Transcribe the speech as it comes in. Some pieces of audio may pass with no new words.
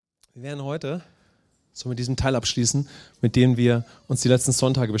Wir werden heute so mit diesem Teil abschließen, mit dem wir uns die letzten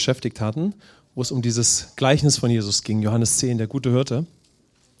Sonntage beschäftigt hatten, wo es um dieses Gleichnis von Jesus ging, Johannes 10, der gute Hirte.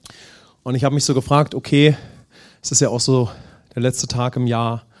 Und ich habe mich so gefragt, okay, es ist ja auch so der letzte Tag im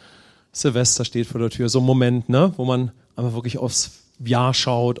Jahr, Silvester steht vor der Tür, so ein Moment, ne, wo man einfach wirklich aufs Jahr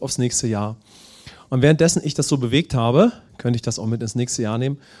schaut, aufs nächste Jahr. Und währenddessen ich das so bewegt habe, könnte ich das auch mit ins nächste Jahr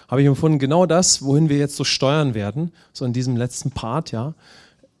nehmen, habe ich empfunden, genau das, wohin wir jetzt so steuern werden, so in diesem letzten Part, ja.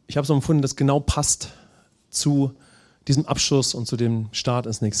 Ich habe so empfunden, das genau passt zu diesem Abschluss und zu dem Start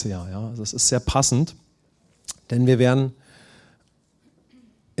ins nächste Jahr, ja. Also es ist sehr passend, denn wir werden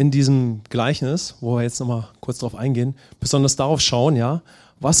in diesem Gleichnis, wo wir jetzt nochmal kurz drauf eingehen, besonders darauf schauen, ja,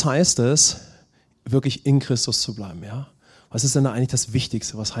 was heißt es, wirklich in Christus zu bleiben, ja. Was ist denn da eigentlich das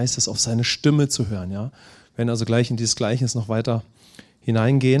Wichtigste? Was heißt es, auf seine Stimme zu hören? Ja? Wir werden also gleich in dieses Gleichnis noch weiter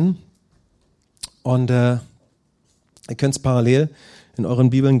hineingehen. Und ihr könnt es parallel in euren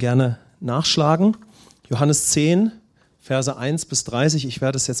Bibeln gerne nachschlagen. Johannes 10, Verse 1 bis 30. Ich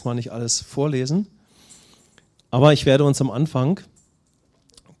werde es jetzt mal nicht alles vorlesen. Aber ich werde uns am Anfang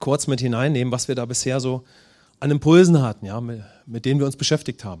kurz mit hineinnehmen, was wir da bisher so an Impulsen hatten, ja, mit denen wir uns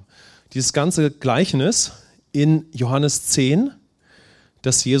beschäftigt haben. Dieses ganze Gleichnis in Johannes 10,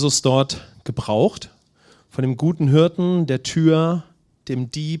 das Jesus dort gebraucht, von dem guten Hirten, der Tür, dem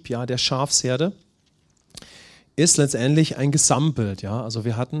Dieb, ja, der Schafsherde, ist letztendlich ein Gesamtbild. Ja? Also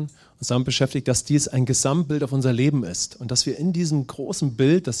wir hatten uns damit beschäftigt, dass dies ein Gesamtbild auf unser Leben ist und dass wir in diesem großen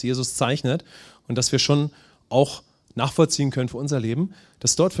Bild, das Jesus zeichnet und das wir schon auch nachvollziehen können für unser Leben,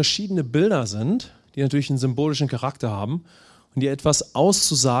 dass dort verschiedene Bilder sind, die natürlich einen symbolischen Charakter haben und die etwas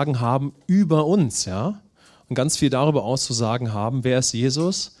auszusagen haben über uns, ja, und ganz viel darüber auszusagen haben, wer ist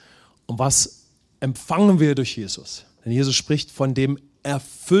Jesus und was empfangen wir durch Jesus. Denn Jesus spricht von dem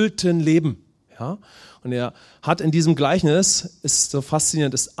erfüllten Leben. Ja? Und er hat in diesem Gleichnis, ist so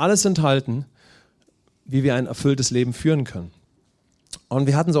faszinierend, ist alles enthalten, wie wir ein erfülltes Leben führen können. Und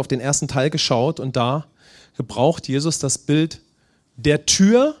wir hatten so auf den ersten Teil geschaut und da gebraucht Jesus das Bild der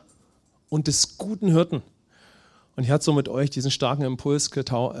Tür und des guten Hirten. Und ich hatte so mit euch diesen starken Impuls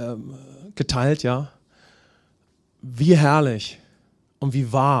geteilt, ja. Wie herrlich und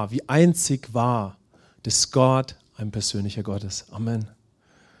wie wahr, wie einzig wahr, dass Gott ein persönlicher Gott ist. Amen.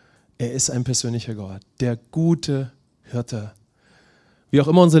 Er ist ein persönlicher Gott, der gute Hirte. Wie auch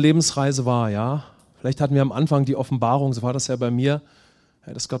immer unsere Lebensreise war, ja. Vielleicht hatten wir am Anfang die Offenbarung, so war das ja bei mir,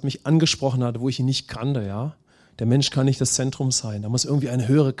 ja, dass Gott mich angesprochen hat, wo ich ihn nicht kannte, ja. Der Mensch kann nicht das Zentrum sein, da muss irgendwie eine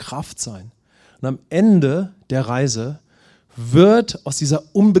höhere Kraft sein. Und am Ende der Reise wird aus dieser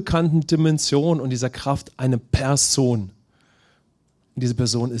unbekannten Dimension und dieser Kraft eine Person. Und diese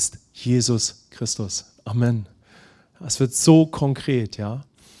Person ist Jesus Christus. Amen. Es wird so konkret, ja.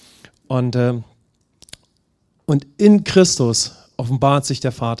 Und in Christus offenbart sich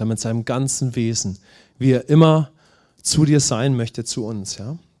der Vater mit seinem ganzen Wesen, wie er immer zu dir sein möchte, zu uns,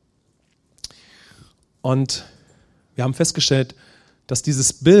 ja. Und wir haben festgestellt, dass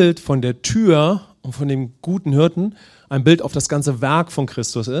dieses Bild von der Tür und von dem guten Hirten ein Bild auf das ganze Werk von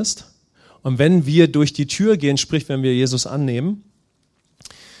Christus ist. Und wenn wir durch die Tür gehen, sprich, wenn wir Jesus annehmen,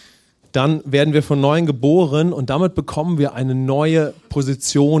 dann werden wir von Neuem geboren und damit bekommen wir eine neue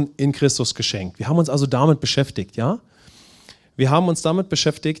Position in Christus geschenkt. Wir haben uns also damit beschäftigt, ja? Wir haben uns damit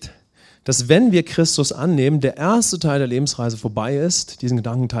beschäftigt, dass wenn wir Christus annehmen, der erste Teil der Lebensreise vorbei ist. Diesen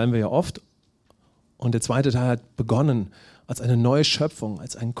Gedanken teilen wir ja oft. Und der zweite Teil hat begonnen als eine neue Schöpfung,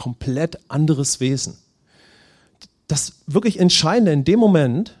 als ein komplett anderes Wesen. Das wirklich Entscheidende in dem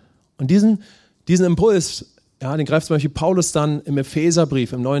Moment, und diesen Impuls, ja, den greift zum Beispiel Paulus dann im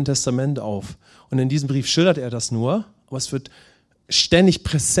Epheserbrief, im Neuen Testament auf. Und in diesem Brief schildert er das nur, aber es wird ständig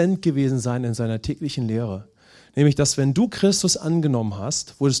präsent gewesen sein in seiner täglichen Lehre. Nämlich, dass wenn du Christus angenommen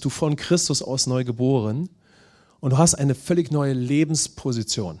hast, wurdest du von Christus aus neu geboren und du hast eine völlig neue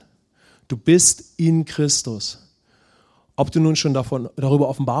Lebensposition. Du bist in Christus. Ob du nun schon darüber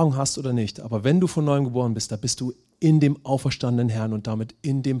Offenbarung hast oder nicht, aber wenn du von neuem geboren bist, da bist du in dem auferstandenen Herrn und damit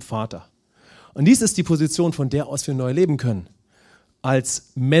in dem Vater. Und dies ist die Position, von der aus wir neu leben können.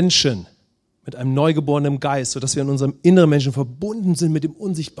 Als Menschen mit einem neugeborenen Geist, sodass wir in unserem inneren Menschen verbunden sind mit dem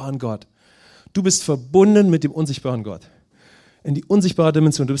unsichtbaren Gott. Du bist verbunden mit dem unsichtbaren Gott. In die unsichtbare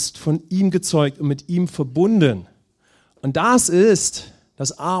Dimension. Du bist von ihm gezeugt und mit ihm verbunden. Und das ist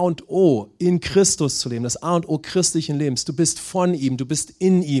das A und O, in Christus zu leben. Das A und O christlichen Lebens. Du bist von ihm, du bist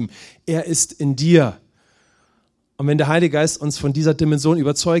in ihm. Er ist in dir. Und wenn der Heilige Geist uns von dieser Dimension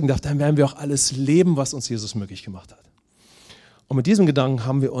überzeugen darf, dann werden wir auch alles leben, was uns Jesus möglich gemacht hat. Und mit diesem Gedanken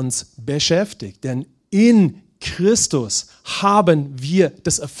haben wir uns beschäftigt. Denn in Christus haben wir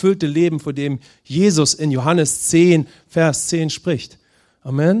das erfüllte Leben, von dem Jesus in Johannes 10, Vers 10 spricht.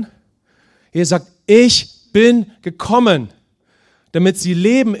 Amen. Jesus sagt, ich bin gekommen, damit sie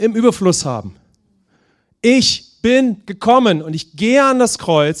Leben im Überfluss haben. Ich bin gekommen und ich gehe an das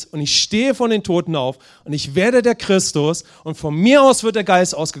Kreuz und ich stehe von den Toten auf und ich werde der Christus und von mir aus wird der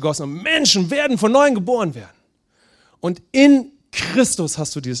Geist ausgegossen und Menschen werden von Neuem geboren werden. Und in Christus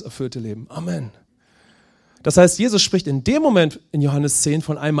hast du dieses erfüllte Leben. Amen. Das heißt, Jesus spricht in dem Moment in Johannes 10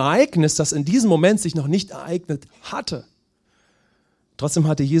 von einem Ereignis, das in diesem Moment sich noch nicht ereignet hatte. Trotzdem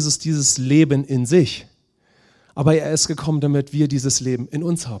hatte Jesus dieses Leben in sich. Aber er ist gekommen, damit wir dieses Leben in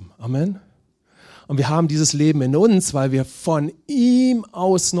uns haben. Amen. Und wir haben dieses Leben in uns, weil wir von ihm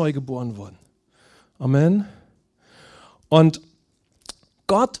aus neu geboren wurden. Amen. Und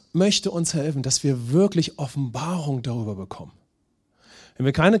Gott möchte uns helfen, dass wir wirklich Offenbarung darüber bekommen. Wenn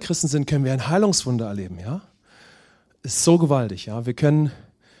wir keine Christen sind, können wir ein Heilungswunder erleben, ja? Ist so gewaltig, ja? Wir können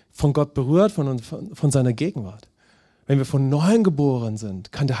von Gott berührt, von seiner Gegenwart. Wenn wir von Neuem geboren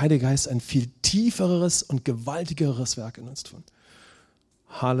sind, kann der Heilige Geist ein viel tieferes und gewaltigeres Werk in uns tun.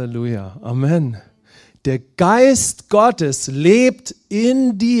 Halleluja, Amen. Der Geist Gottes lebt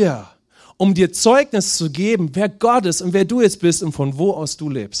in dir, um dir Zeugnis zu geben, wer Gott ist und wer du jetzt bist und von wo aus du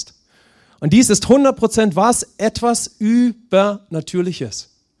lebst. Und dies ist 100% was? Etwas Übernatürliches.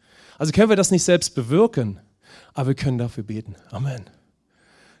 Also können wir das nicht selbst bewirken, aber wir können dafür beten. Amen.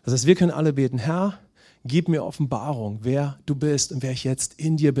 Das heißt, wir können alle beten, Herr, gib mir Offenbarung, wer du bist und wer ich jetzt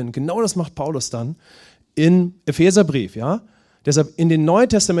in dir bin. Genau das macht Paulus dann im Epheserbrief, ja? Deshalb in den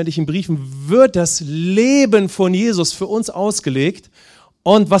neutestamentlichen Briefen wird das Leben von Jesus für uns ausgelegt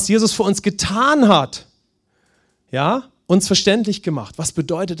und was Jesus für uns getan hat, ja, uns verständlich gemacht. Was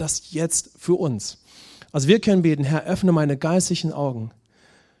bedeutet das jetzt für uns? Also wir können beten, Herr, öffne meine geistlichen Augen,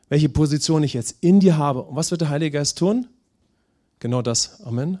 welche Position ich jetzt in dir habe. Und was wird der Heilige Geist tun? Genau das.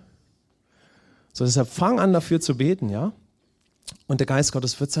 Amen. So, deshalb fang an, dafür zu beten, ja. Und der Geist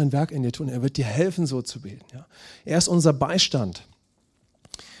Gottes wird sein Werk in dir tun. Er wird dir helfen, so zu beten. Ja? Er ist unser Beistand.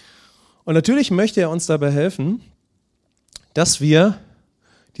 Und natürlich möchte er uns dabei helfen, dass wir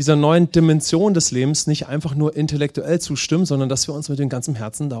dieser neuen Dimension des Lebens nicht einfach nur intellektuell zustimmen, sondern dass wir uns mit dem ganzen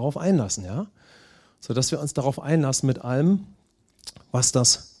Herzen darauf einlassen. Ja? So dass wir uns darauf einlassen mit allem, was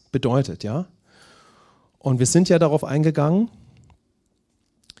das bedeutet. Ja? Und wir sind ja darauf eingegangen.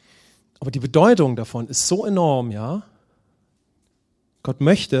 Aber die Bedeutung davon ist so enorm, ja. Gott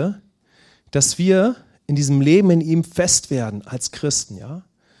möchte, dass wir in diesem Leben in ihm fest werden als Christen, ja.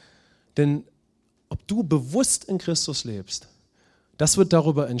 Denn ob du bewusst in Christus lebst, das wird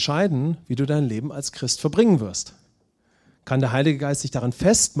darüber entscheiden, wie du dein Leben als Christ verbringen wirst. Kann der Heilige Geist dich daran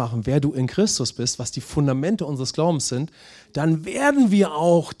festmachen, wer du in Christus bist, was die Fundamente unseres Glaubens sind, dann werden wir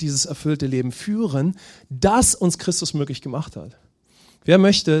auch dieses erfüllte Leben führen, das uns Christus möglich gemacht hat. Wer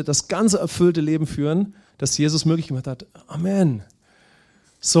möchte das ganze erfüllte Leben führen, das Jesus möglich gemacht hat? Amen.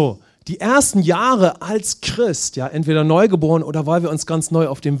 So, die ersten Jahre als Christ, ja, entweder neugeboren oder weil wir uns ganz neu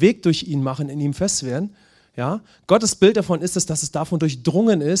auf dem Weg durch ihn machen, in ihm fest werden, ja, Gottes Bild davon ist es, dass es davon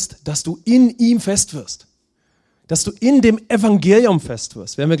durchdrungen ist, dass du in ihm fest wirst. Dass du in dem Evangelium fest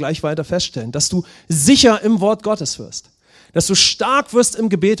wirst, werden wir gleich weiter feststellen. Dass du sicher im Wort Gottes wirst. Dass du stark wirst im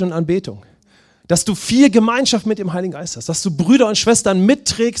Gebet und Anbetung. Dass du viel Gemeinschaft mit dem Heiligen Geist hast. Dass du Brüder und Schwestern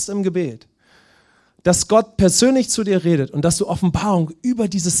mitträgst im Gebet. Dass Gott persönlich zu dir redet und dass du Offenbarung über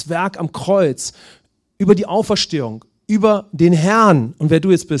dieses Werk am Kreuz, über die Auferstehung, über den Herrn und wer du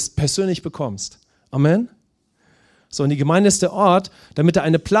jetzt bist, persönlich bekommst. Amen. So, und die Gemeinde ist der Ort, damit da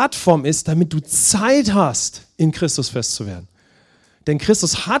eine Plattform ist, damit du Zeit hast, in Christus fest zu werden. Denn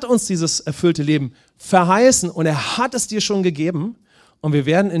Christus hat uns dieses erfüllte Leben verheißen und er hat es dir schon gegeben. Und wir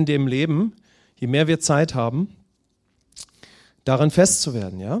werden in dem Leben, je mehr wir Zeit haben, daran fest zu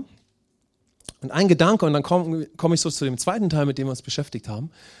werden, ja. Und ein Gedanke, und dann komme ich so zu dem zweiten Teil, mit dem wir uns beschäftigt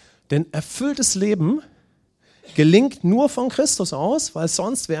haben. Denn erfülltes Leben gelingt nur von Christus aus, weil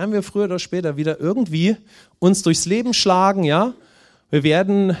sonst werden wir früher oder später wieder irgendwie uns durchs Leben schlagen, ja. Wir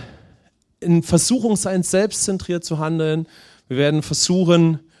werden in Versuchung sein, selbstzentriert zu handeln. Wir werden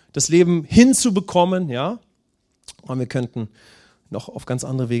versuchen, das Leben hinzubekommen, ja. Und wir könnten noch auf ganz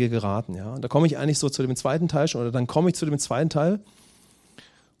andere Wege geraten, ja. Und da komme ich eigentlich so zu dem zweiten Teil schon, oder dann komme ich zu dem zweiten Teil,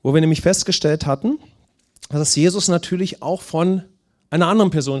 wo wir nämlich festgestellt hatten, dass Jesus natürlich auch von einer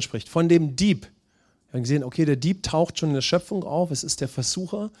anderen Person spricht, von dem Dieb. Wir haben gesehen, okay, der Dieb taucht schon in der Schöpfung auf, es ist der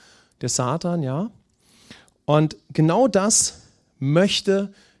Versucher, der Satan, ja. Und genau das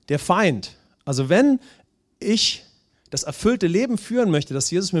möchte der Feind. Also wenn ich das erfüllte Leben führen möchte, das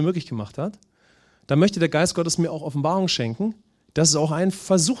Jesus mir möglich gemacht hat, dann möchte der Geist Gottes mir auch Offenbarung schenken, dass es auch einen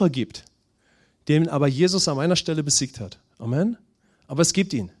Versucher gibt, den aber Jesus an meiner Stelle besiegt hat. Amen. Aber es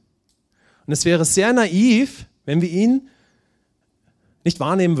gibt ihn. Und es wäre sehr naiv, wenn wir ihn nicht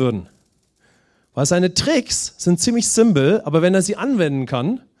wahrnehmen würden. Weil seine Tricks sind ziemlich simpel, aber wenn er sie anwenden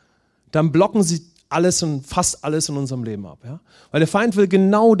kann, dann blocken sie alles und fast alles in unserem Leben ab. Ja? Weil der Feind will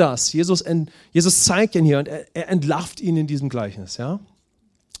genau das. Jesus zeigt ihn hier und er entlarvt ihn in diesem Gleichnis. Ja?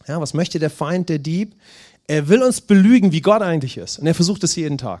 Ja, was möchte der Feind, der Dieb? Er will uns belügen, wie Gott eigentlich ist. Und er versucht es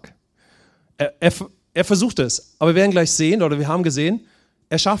jeden Tag. Er versucht es, aber wir werden gleich sehen, oder wir haben gesehen,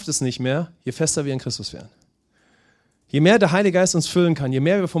 er schafft es nicht mehr, je fester wir in Christus werden. Je mehr der Heilige Geist uns füllen kann, je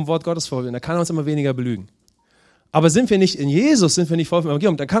mehr wir vom Wort Gottes voll werden, dann kann er uns immer weniger belügen. Aber sind wir nicht in Jesus, sind wir nicht voll vom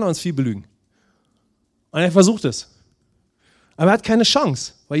Evangelium, dann kann er uns viel belügen. Und er versucht es. Aber er hat keine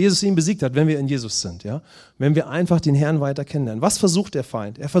Chance, weil Jesus ihn besiegt hat, wenn wir in Jesus sind. Ja? Wenn wir einfach den Herrn weiter kennenlernen. Was versucht der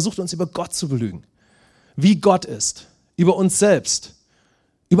Feind? Er versucht uns über Gott zu belügen. Wie Gott ist. Über uns selbst.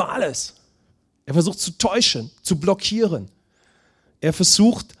 Über alles. Er versucht zu täuschen, zu blockieren. Er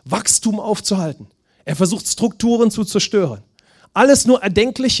versucht, Wachstum aufzuhalten. Er versucht, Strukturen zu zerstören. Alles nur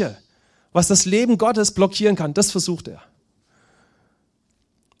Erdenkliche, was das Leben Gottes blockieren kann, das versucht er.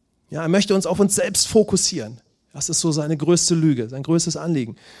 Ja, er möchte uns auf uns selbst fokussieren. Das ist so seine größte Lüge, sein größtes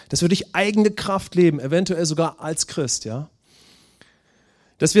Anliegen. Dass wir durch eigene Kraft leben, eventuell sogar als Christ. Ja?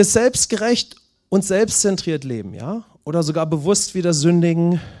 Dass wir selbstgerecht und selbstzentriert leben, ja? Oder sogar bewusst wieder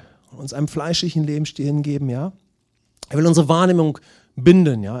sündigen und uns einem fleischlichen Leben hingeben. Ja? Er will unsere Wahrnehmung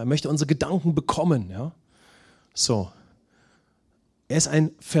binden, ja? Er möchte unsere Gedanken bekommen. Ja? So. Er ist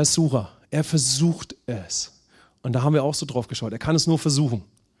ein Versucher. Er versucht es. Und da haben wir auch so drauf geschaut. Er kann es nur versuchen.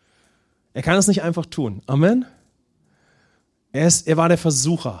 Er kann es nicht einfach tun. Amen. Er war der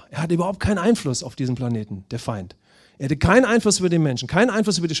Versucher. Er hatte überhaupt keinen Einfluss auf diesen Planeten, der Feind. Er hatte keinen Einfluss über den Menschen, keinen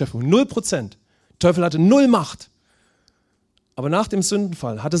Einfluss über die Schöpfung. 0%. Der Teufel hatte 0 Macht. Aber nach dem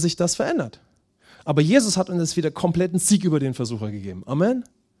Sündenfall hatte sich das verändert. Aber Jesus hat uns wieder kompletten Sieg über den Versucher gegeben. Amen.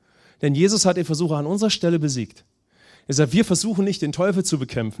 Denn Jesus hat den Versucher an unserer Stelle besiegt. Er sagt, wir versuchen nicht, den Teufel zu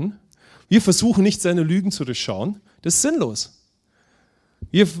bekämpfen. Wir versuchen nicht, seine Lügen zu durchschauen. Das ist sinnlos.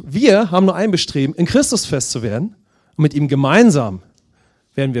 Wir haben nur ein Bestreben, in Christus fest zu werden. Und mit ihm gemeinsam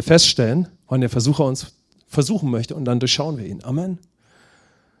werden wir feststellen, wann der Versucher uns versuchen möchte. Und dann durchschauen wir ihn. Amen.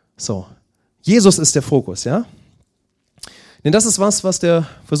 So. Jesus ist der Fokus, ja? Denn das ist was der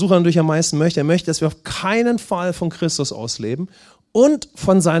Versucher natürlich am meisten möchte. Er möchte, dass wir auf keinen Fall von Christus ausleben und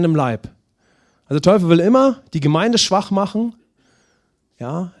von seinem Leib. Also der Teufel will immer die Gemeinde schwach machen.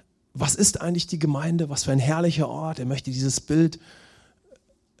 Ja, was ist eigentlich die Gemeinde? Was für ein herrlicher Ort. Er möchte dieses Bild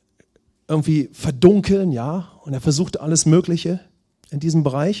irgendwie verdunkeln, ja. Und er versucht alles Mögliche in diesem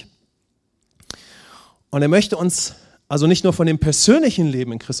Bereich. Und er möchte uns also nicht nur von dem persönlichen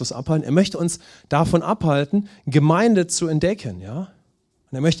Leben in Christus abhalten, er möchte uns davon abhalten, Gemeinde zu entdecken, ja.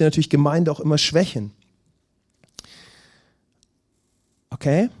 Und er möchte natürlich Gemeinde auch immer schwächen.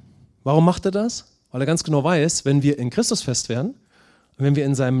 Okay, warum macht er das? Weil er ganz genau weiß, wenn wir in Christus fest werden, wenn wir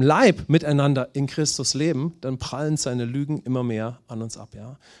in seinem Leib miteinander in Christus leben, dann prallen seine Lügen immer mehr an uns ab.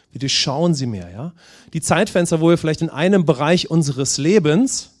 Ja? Wir durchschauen sie mehr. Ja? Die Zeitfenster, wo wir vielleicht in einem Bereich unseres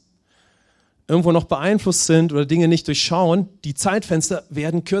Lebens irgendwo noch beeinflusst sind oder Dinge nicht durchschauen, die Zeitfenster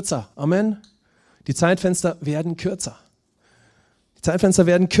werden kürzer. Amen. Die Zeitfenster werden kürzer. Die Zeitfenster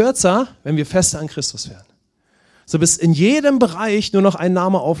werden kürzer, wenn wir fester an Christus werden. So bis in jedem Bereich nur noch ein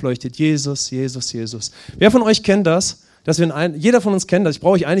Name aufleuchtet. Jesus, Jesus, Jesus. Wer von euch kennt das? Jeder von uns kennt das, ich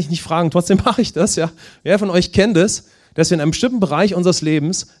brauche euch eigentlich nicht fragen, trotzdem mache ich das, ja. Wer von euch kennt es, dass wir in einem bestimmten Bereich unseres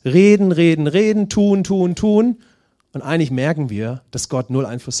Lebens reden, tun und eigentlich merken wir, dass Gott 0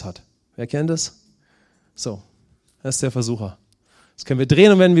 Einfluss hat. Wer kennt das? So, das ist der Versucher. Das können wir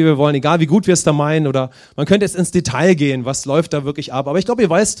drehen und wenden, wie wir wollen, egal wie gut wir es da meinen oder man könnte jetzt ins Detail gehen, was läuft da wirklich ab. Aber ich glaube,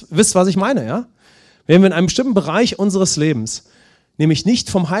 ihr wisst, was ich meine, ja. Wenn wir in einem bestimmten Bereich unseres Lebens, nämlich nicht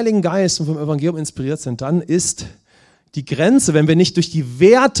vom Heiligen Geist und vom Evangelium inspiriert sind, dann ist die Grenze, wenn wir nicht durch die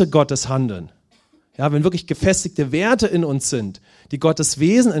Werte Gottes handeln, ja, wenn wirklich gefestigte Werte in uns sind, die Gottes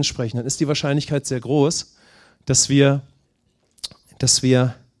Wesen entsprechen, dann ist die Wahrscheinlichkeit sehr groß, dass wir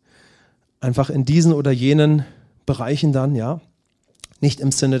einfach in diesen oder jenen Bereichen dann, ja, nicht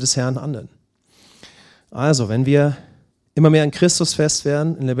im Sinne des Herrn handeln. Also, wenn wir immer mehr in Christus fest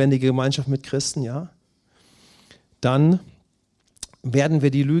werden, in lebendige Gemeinschaft mit Christen, ja, dann werden wir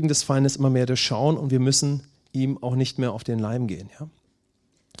die Lügen des Feindes immer mehr durchschauen und wir müssen ihm auch nicht mehr auf den Leim gehen. Ja?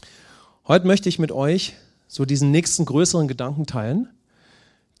 Heute möchte ich mit euch so diesen nächsten größeren Gedanken teilen,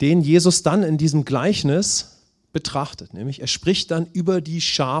 den Jesus dann in diesem Gleichnis betrachtet. Nämlich er spricht dann über die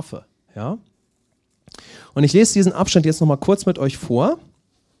Schafe. Ja? Und ich lese diesen Abschnitt jetzt nochmal kurz mit euch vor.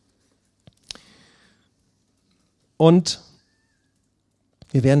 Und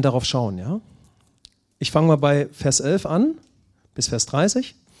wir werden darauf schauen. Ja? Ich fange mal bei Vers 11 an bis Vers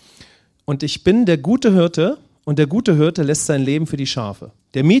 30. Und ich bin der gute Hirte und der gute Hirte lässt sein Leben für die Schafe.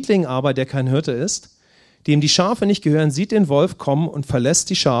 Der Mietling aber, der kein Hirte ist, dem die Schafe nicht gehören, sieht den Wolf kommen und verlässt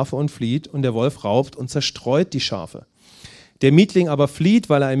die Schafe und flieht, und der Wolf raubt und zerstreut die Schafe. Der Mietling aber flieht,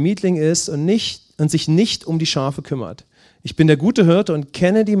 weil er ein Mietling ist und sich nicht um die Schafe kümmert. Ich bin der gute Hirte und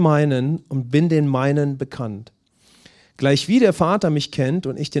kenne die meinen und bin den meinen bekannt. Gleichwie der Vater mich kennt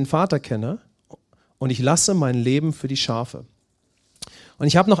und ich den Vater kenne, und ich lasse mein Leben für die Schafe. Und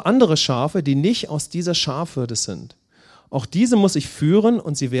ich habe noch andere Schafe, die nicht aus dieser Schafherde sind. Auch diese muss ich führen,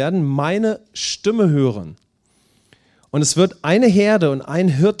 und sie werden meine Stimme hören. Und es wird eine Herde und ein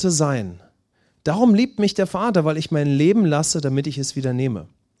Hirte sein. Darum liebt mich der Vater, weil ich mein Leben lasse, damit ich es wieder nehme.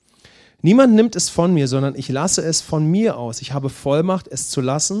 Niemand nimmt es von mir, sondern ich lasse es von mir aus. Ich habe Vollmacht, es zu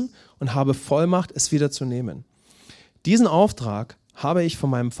lassen, und habe Vollmacht, es wieder zu nehmen. Diesen Auftrag habe ich von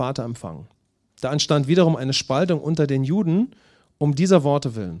meinem Vater empfangen. Da entstand wiederum eine Spaltung unter den Juden um dieser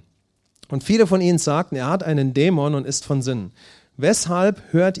Worte willen. Und viele von ihnen sagten, er hat einen Dämon und ist von Sinnen. Weshalb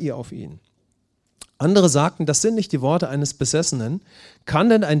hört ihr auf ihn? Andere sagten, das sind nicht die Worte eines Besessenen. Kann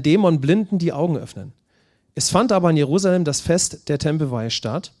denn ein Dämon Blinden die Augen öffnen? Es fand aber in Jerusalem das Fest der Tempelweihe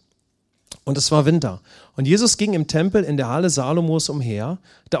statt, und es war Winter. Und Jesus ging im Tempel in der Halle Salomos umher.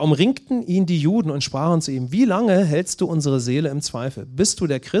 Da umringten ihn die Juden und sprachen zu ihm, wie lange hältst du unsere Seele im Zweifel? Bist du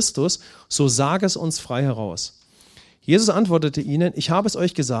der Christus? So sage es uns frei heraus. Jesus antwortete ihnen, ich habe es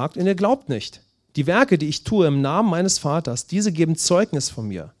euch gesagt und ihr glaubt nicht. Die Werke, die ich tue im Namen meines Vaters, diese geben Zeugnis von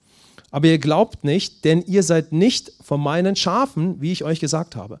mir. Aber ihr glaubt nicht, denn ihr seid nicht von meinen Schafen, wie ich euch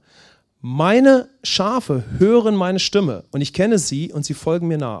gesagt habe. Meine Schafe hören meine Stimme, und ich kenne sie, und sie folgen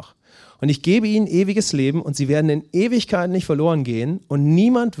mir nach. Und ich gebe ihnen ewiges Leben, und sie werden in Ewigkeit nicht verloren gehen, und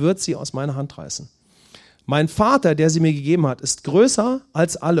niemand wird sie aus meiner Hand reißen. Mein Vater, der sie mir gegeben hat, ist größer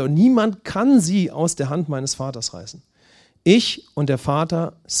als alle, und niemand kann sie aus der Hand meines Vaters reißen. Ich und der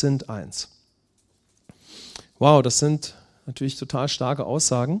Vater sind eins. Wow, das sind natürlich total starke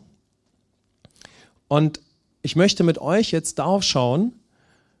Aussagen. Und ich möchte mit euch jetzt darauf schauen,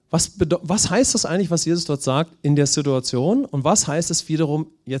 was heißt das eigentlich, was Jesus dort sagt in der Situation, und was heißt es wiederum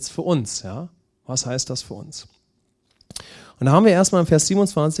jetzt für uns? Ja? Was heißt das für uns? Und da haben wir erstmal im Vers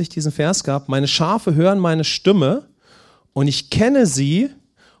 27 diesen Vers gehabt, meine Schafe hören meine Stimme und ich kenne sie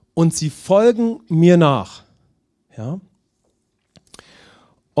und sie folgen mir nach. Ja?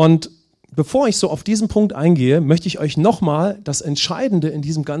 Und bevor ich so auf diesen Punkt eingehe, möchte ich euch nochmal das Entscheidende in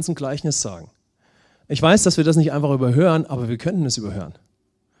diesem ganzen Gleichnis sagen. Ich weiß, dass wir das nicht einfach überhören, aber wir könnten es überhören,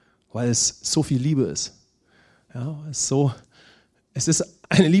 weil es so viel Liebe ist. Ja, es ist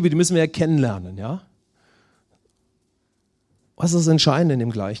eine Liebe, die müssen wir ja kennenlernen. Ja? Was ist das Entscheidende in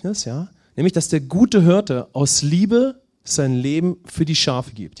dem Gleichnis? Ja? Nämlich, dass der gute Hirte aus Liebe sein Leben für die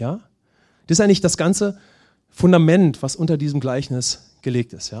Schafe gibt. Ja? Das ist eigentlich das ganze Fundament, was unter diesem Gleichnis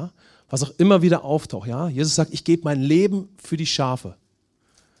gelegt ist. Ja? Was auch immer wieder auftaucht. Ja? Jesus sagt, ich gebe mein Leben für die Schafe.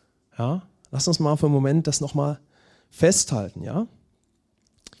 Ja? Lass uns mal für einen Moment das nochmal festhalten. Ja?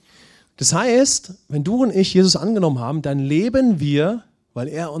 Das heißt, wenn du und ich Jesus angenommen haben, dann leben wir, weil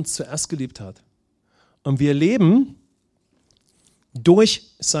er uns zuerst geliebt hat. Und wir leben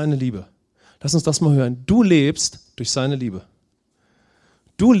durch seine Liebe. Lass uns das mal hören. Du lebst durch seine Liebe.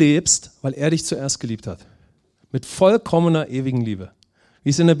 Du lebst, weil er dich zuerst geliebt hat. Mit vollkommener, ewigen Liebe.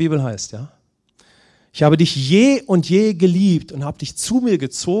 Wie es in der Bibel heißt, ja. Ich habe dich je und je geliebt und habe dich zu mir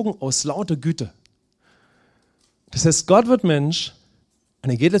gezogen aus lauter Güte. Das heißt, Gott wird Mensch und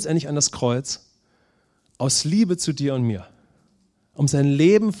er geht letztendlich an das Kreuz aus Liebe zu dir und mir, um sein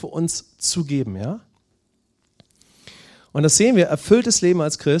Leben für uns zu geben, ja. Und das sehen wir, erfülltes Leben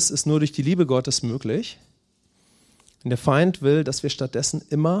als Christ ist nur durch die Liebe Gottes möglich. Und der Feind will, dass wir stattdessen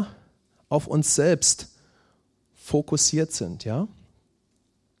immer auf uns selbst fokussiert sind, ja.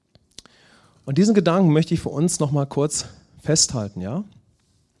 Und diesen Gedanken möchte ich für uns nochmal kurz festhalten, ja.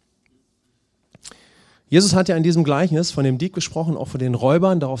 Jesus hat ja in diesem Gleichnis von dem Dieb gesprochen, auch von den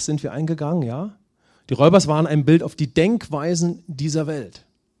Räubern, darauf sind wir eingegangen, ja. Die Räuber waren ein Bild auf die Denkweisen dieser Welt.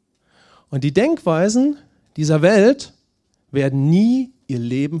 Und die Denkweisen dieser Welt werden nie ihr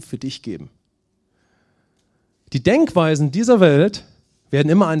Leben für dich geben. Die Denkweisen dieser Welt werden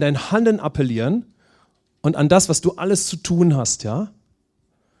immer an dein Handeln appellieren und an das, was du alles zu tun hast, ja.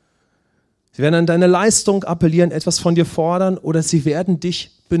 Sie werden an deine Leistung appellieren, etwas von dir fordern oder sie werden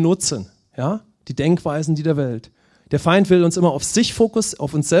dich benutzen, ja. Die Denkweisen dieser Welt. Der Feind will uns immer auf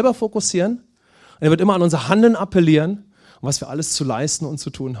uns selber fokussieren und er wird immer an unser Handeln appellieren und was wir alles zu leisten und zu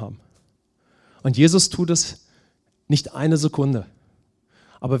tun haben. Und Jesus tut es nicht eine Sekunde.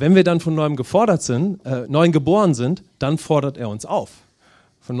 Aber wenn wir dann von neuem geboren sind, dann fordert er uns auf.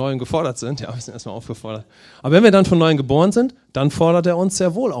 Von neuem gefordert sind, ja, wir sind erstmal aufgefordert. Aber wenn wir dann von neuem geboren sind, dann fordert er uns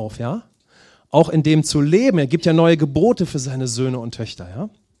sehr wohl auf, ja. auch in dem zu leben. Er gibt ja neue Gebote für seine Söhne und Töchter, ja.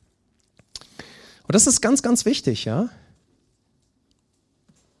 Und das ist ganz, ganz wichtig, ja.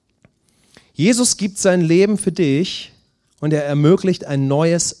 Jesus gibt sein Leben für dich und er ermöglicht ein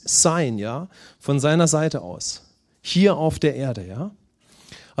neues Sein, ja, von seiner Seite aus, hier auf der Erde, ja.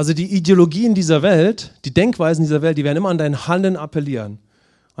 Also die Ideologien dieser Welt, die Denkweisen dieser Welt, die werden immer an dein Handeln appellieren,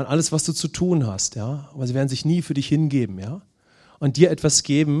 an alles, was du zu tun hast, ja. Aber sie werden sich nie für dich hingeben, ja, und dir etwas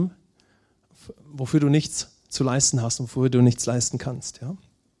geben, wofür du nichts zu leisten hast und wofür du nichts leisten kannst, ja.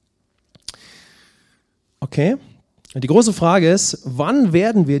 Okay. Die große Frage ist, wann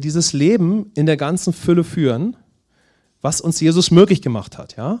werden wir dieses Leben in der ganzen Fülle führen, was uns Jesus möglich gemacht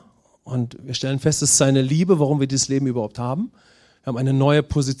hat, ja? Und wir stellen fest, es ist seine Liebe, warum wir dieses Leben überhaupt haben. Wir haben eine neue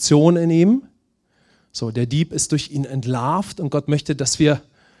Position in ihm. So, der Dieb ist durch ihn entlarvt und Gott möchte, dass wir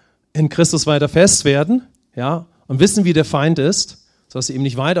in Christus weiter fest werden, ja, und wissen, wie der Feind ist, sodass sie ihm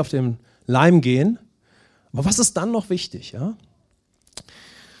nicht weit auf den Leim gehen. Aber was ist dann noch wichtig, ja?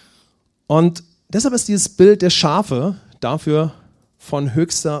 Und deshalb ist dieses Bild der Schafe dafür von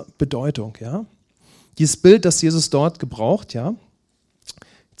höchster Bedeutung, ja. Dieses Bild, das Jesus dort gebraucht, ja,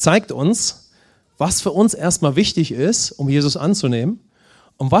 zeigt uns, was für uns erstmal wichtig ist, um Jesus anzunehmen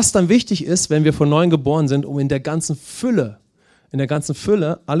und was dann wichtig ist, wenn wir von neuem geboren sind, um in der ganzen Fülle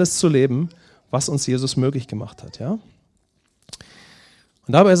alles zu leben, was uns Jesus möglich gemacht hat, ja.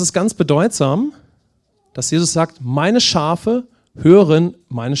 Und dabei ist es ganz bedeutsam, dass Jesus sagt, meine Schafe hören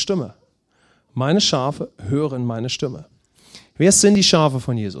meine Stimme. Meine Schafe hören meine Stimme. Wer sind die Schafe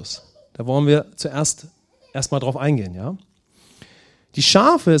von Jesus? Da wollen wir zuerst erstmal drauf eingehen, ja. Die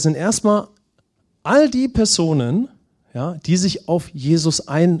Schafe sind erstmal all die Personen, ja, die sich auf Jesus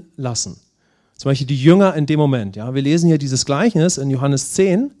einlassen. Zum Beispiel die Jünger in dem Moment, ja. Wir lesen hier dieses Gleichnis in Johannes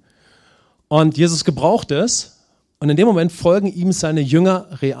 10 und Jesus gebraucht es und in dem Moment folgen ihm seine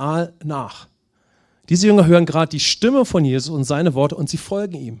Jünger real nach. Diese Jünger hören gerade die Stimme von Jesus und seine Worte und sie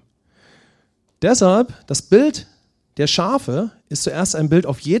folgen ihm. Deshalb, das Bild der Schafe ist zuerst ein Bild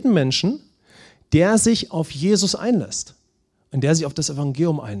auf jeden Menschen, der sich auf Jesus einlässt und der sich auf das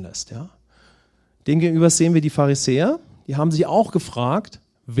Evangelium einlässt. Ja. Demgegenüber sehen wir die Pharisäer, die haben sich auch gefragt,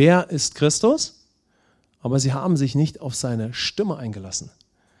 wer ist Christus? Aber sie haben sich nicht auf seine Stimme eingelassen.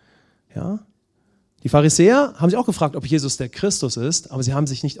 Ja. Die Pharisäer haben sich auch gefragt, ob Jesus der Christus ist, aber sie haben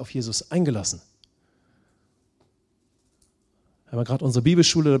sich nicht auf Jesus eingelassen. Wir haben gerade unsere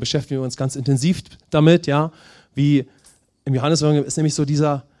Bibelschule, da beschäftigen wir uns ganz intensiv damit, ja, wie im Johannesevangelium ist nämlich so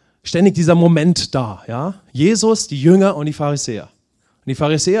ständig dieser Moment da, ja, Jesus, die Jünger und die Pharisäer. Und die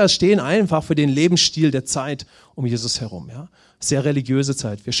Pharisäer stehen einfach für den Lebensstil der Zeit um Jesus herum, ja, sehr religiöse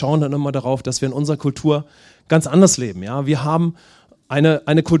Zeit. Wir schauen dann immer darauf, dass wir in unserer Kultur ganz anders leben, ja. Wir haben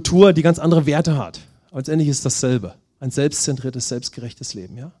eine Kultur, die ganz andere Werte hat. Aber letztendlich ist dasselbe, ein selbstzentriertes, selbstgerechtes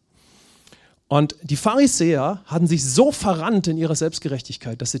Leben, ja. Und die Pharisäer hatten sich so verrannt in ihrer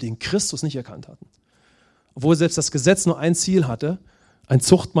Selbstgerechtigkeit, dass sie den Christus nicht erkannt hatten. Obwohl selbst das Gesetz nur ein Ziel hatte, ein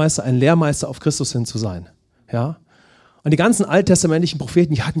Zuchtmeister, ein Lehrmeister auf Christus hin zu sein. Ja? Und die ganzen alttestamentlichen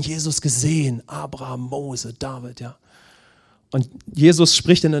Propheten, die hatten Jesus gesehen. Abraham, Mose, David. Ja? Und Jesus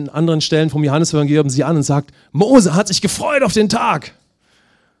spricht in anderen Stellen vom Johannesevangelium sie an und sagt, Mose hat sich gefreut auf den Tag.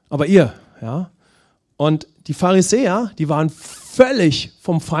 Aber ihr, ja. Und die Pharisäer, die waren völlig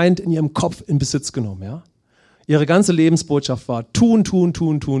vom Feind in ihrem Kopf in Besitz genommen. Ja? Ihre ganze Lebensbotschaft war tun,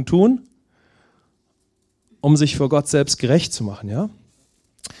 um sich vor Gott selbst gerecht zu machen. Ja?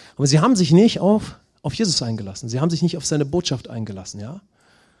 Aber sie haben sich nicht auf Jesus eingelassen. Sie haben sich nicht auf seine Botschaft eingelassen. Ja?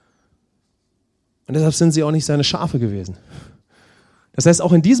 Und deshalb sind sie auch nicht seine Schafe gewesen. Das heißt,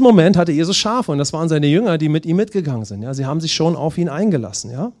 auch in diesem Moment hatte Jesus Schafe und das waren seine Jünger, die mit ihm mitgegangen sind. Ja? Sie haben sich schon auf ihn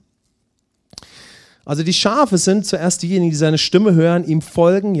eingelassen. Ja? Also die Schafe sind zuerst diejenigen, die seine Stimme hören, ihm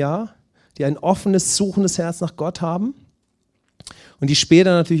folgen, ja, die ein offenes, suchendes Herz nach Gott haben und die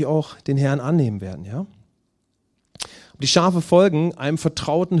später natürlich auch den Herrn annehmen werden, ja. Und die Schafe folgen einem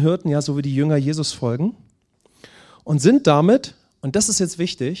vertrauten Hirten, ja, so wie die Jünger Jesus folgen und sind damit, und das ist jetzt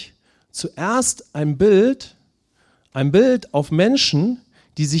wichtig, zuerst ein Bild auf Menschen,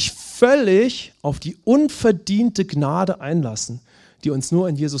 die sich völlig auf die unverdiente Gnade einlassen, die uns nur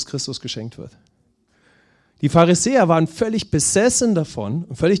in Jesus Christus geschenkt wird. Die Pharisäer waren völlig besessen davon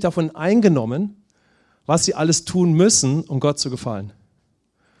und völlig davon eingenommen, was sie alles tun müssen, um Gott zu gefallen.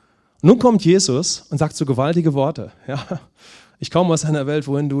 Und nun kommt Jesus und sagt so gewaltige Worte. Ja, ich komme aus einer Welt,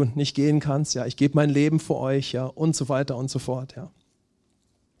 wohin du nicht gehen kannst. Ja, ich gebe mein Leben für euch, ja, und so weiter und so fort. Ja.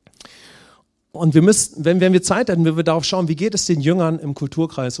 Und wir müssen, wenn wir Zeit hätten, wenn wir darauf schauen, wie geht es den Jüngern im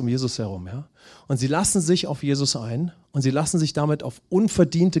Kulturkreis um Jesus herum. Ja? Und sie lassen sich auf Jesus ein und sie lassen sich damit auf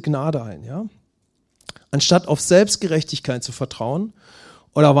unverdiente Gnade ein. Ja? Anstatt auf Selbstgerechtigkeit zu vertrauen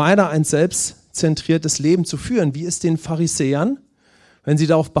oder weiter ein selbstzentriertes Leben zu führen, wie es den Pharisäern, wenn sie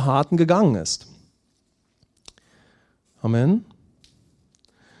darauf beharrten, gegangen ist. Amen.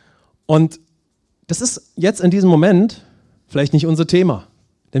 Und das ist jetzt in diesem Moment vielleicht nicht unser Thema,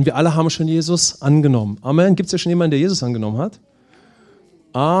 denn wir alle haben schon Jesus angenommen. Amen. Gibt es ja schon jemanden, der Jesus angenommen hat?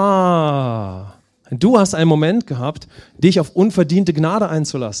 Du hast einen Moment gehabt, dich auf unverdiente Gnade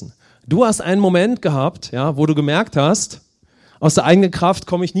einzulassen. Du hast einen Moment gehabt, ja, wo du gemerkt hast, aus der eigenen Kraft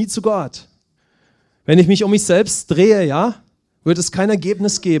komme ich nie zu Gott. Wenn ich mich um mich selbst drehe, ja, wird es kein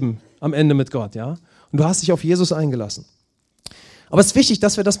Ergebnis geben am Ende mit Gott, ja. Und du hast dich auf Jesus eingelassen. Aber es ist wichtig,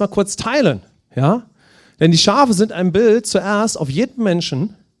 dass wir das mal kurz teilen, ja. Denn die Schafe sind ein Bild zuerst auf jeden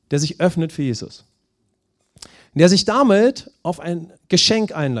Menschen, der sich öffnet für Jesus. Der sich damit auf ein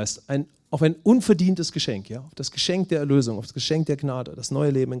Geschenk einlässt, auf ein unverdientes Geschenk, ja, auf das Geschenk der Erlösung, auf das Geschenk der Gnade, das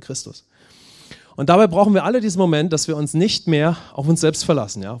neue Leben in Christus. Und dabei brauchen wir alle diesen Moment, dass wir uns nicht mehr auf uns selbst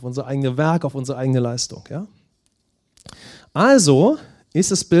verlassen, ja, auf unser eigenes Werk, auf unsere eigene Leistung. Ja. Also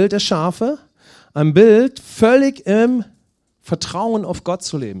ist das Bild der Schafe ein Bild, völlig im Vertrauen auf Gott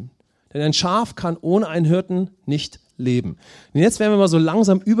zu leben. Denn ein Schaf kann ohne einen Hirten nicht leben. Und jetzt werden wir mal so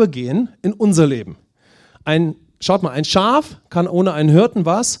langsam übergehen in unser Leben. Schaut mal, ein Schaf kann ohne einen Hirten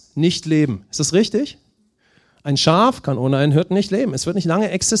was? Nicht leben. Ist das richtig? Ein Schaf kann ohne einen Hirten nicht leben. Es wird nicht lange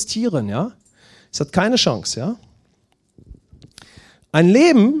existieren, ja? Es hat keine Chance, ja? Ein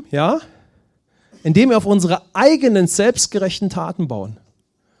Leben, ja, in dem wir auf unsere eigenen selbstgerechten Taten bauen,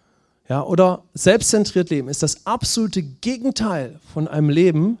 ja, oder selbstzentriert leben, ist das absolute Gegenteil von einem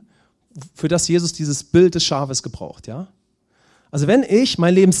Leben, für das Jesus dieses Bild des Schafes gebraucht, ja? Also wenn ich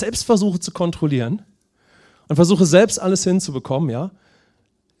mein Leben selbst versuche zu kontrollieren und versuche selbst alles hinzubekommen, ja,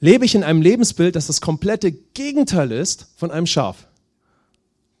 lebe ich in einem Lebensbild, das das komplette Gegenteil ist von einem Schaf.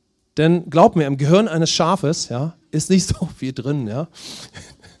 Denn glaub mir, im Gehirn eines Schafes, ja, ist nicht so viel drin, ja.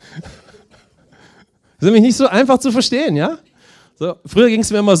 Das ist nämlich nicht so einfach zu verstehen, ja. So, früher ging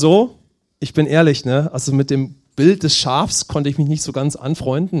es mir immer so, ich bin ehrlich, ne, also mit dem Bild des Schafs konnte ich mich nicht so ganz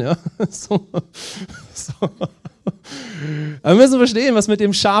anfreunden, ja. So. Aber wir müssen verstehen, was mit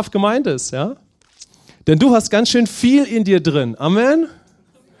dem Schaf gemeint ist, ja. Denn du hast ganz schön viel in dir drin. Amen?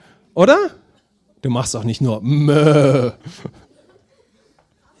 Oder? Du machst auch nicht nur Mö.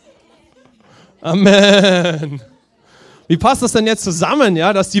 Amen. Wie passt das denn jetzt zusammen,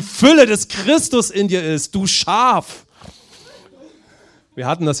 ja, dass die Fülle des Christus in dir ist, du Schaf? Wir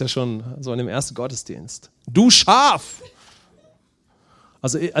hatten das ja schon so in dem ersten Gottesdienst. Du Schaf!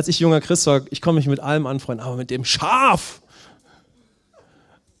 Also als ich junger Christ war, ich konnte mich mit allem anfreunden, aber mit dem Schaf!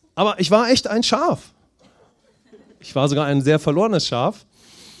 Aber ich war echt ein Schaf. Ich war sogar ein sehr verlorenes Schaf.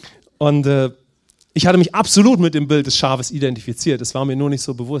 Und ich hatte mich absolut mit dem Bild des Schafes identifiziert. Das war mir nur nicht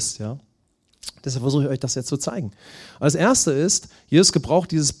so bewusst, ja. Deshalb versuche ich euch das jetzt zu zeigen. Als Erste ist, Jesus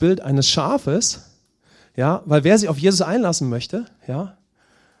gebraucht dieses Bild eines Schafes, ja, weil wer sich auf Jesus einlassen möchte, ja,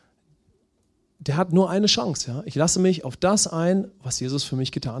 der hat nur eine Chance. Ja. Ich lasse mich auf das ein, was Jesus für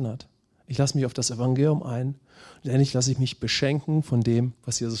mich getan hat. Ich lasse mich auf das Evangelium ein und endlich lasse ich mich beschenken von dem,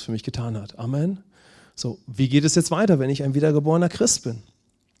 was Jesus für mich getan hat. Amen. So, wie geht es jetzt weiter, wenn ich ein wiedergeborener Christ bin?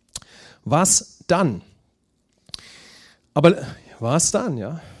 Was dann? Aber was dann,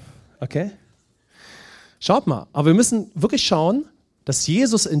 ja? Okay. Schaut mal, aber wir müssen wirklich schauen, dass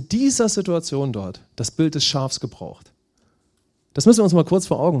Jesus in dieser Situation dort das Bild des Schafs gebraucht. Das müssen wir uns mal kurz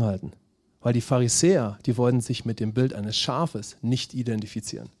vor Augen halten, weil die Pharisäer, die wollten sich mit dem Bild eines Schafes nicht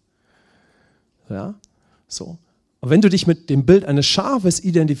identifizieren. Ja, so. Und wenn du dich mit dem Bild eines Schafes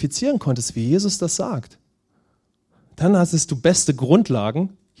identifizieren konntest, wie Jesus das sagt, dann hattest du beste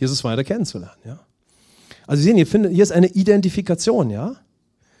Grundlagen, Jesus weiter kennenzulernen. Ja? Also Sie sehen, hier ist eine Identifikation, ja.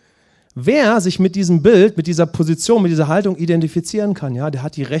 Wer sich mit diesem Bild, mit dieser Position, mit dieser Haltung identifizieren kann, ja, der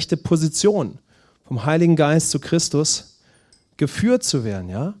hat die rechte Position, vom Heiligen Geist zu Christus geführt zu werden.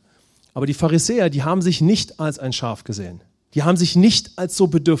 Ja. Aber die Pharisäer, die haben sich nicht als ein Schaf gesehen. Die haben sich nicht als so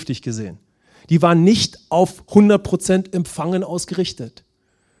bedürftig gesehen. Die waren nicht auf 100% Empfangen ausgerichtet.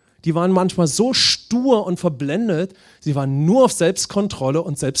 Die waren manchmal so stur und verblendet, sie waren nur auf Selbstkontrolle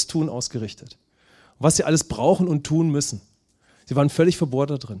und Selbsttun ausgerichtet. Was sie alles brauchen und tun müssen. Sie waren völlig verbohrt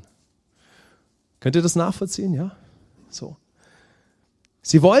da drin. Könnt ihr das nachvollziehen? Ja? So.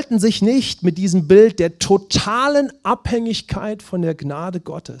 Sie wollten sich nicht mit diesem Bild der totalen Abhängigkeit von der Gnade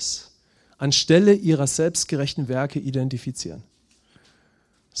Gottes anstelle ihrer selbstgerechten Werke identifizieren.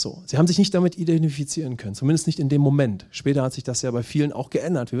 So. Sie haben sich nicht damit identifizieren können, zumindest nicht in dem Moment. Später hat sich das ja bei vielen auch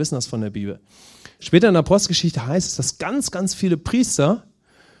geändert. Wir wissen das von der Bibel. Später in der Apostelgeschichte heißt es, dass ganz, ganz viele Priester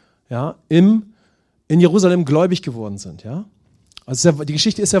ja, in Jerusalem gläubig geworden sind. Ja? Also die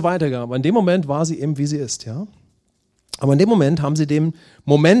Geschichte ist ja weitergegangen, aber in dem Moment war sie eben, wie sie ist. Ja? Aber in dem Moment haben sie den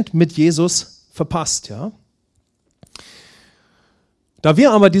Moment mit Jesus verpasst, ja. Da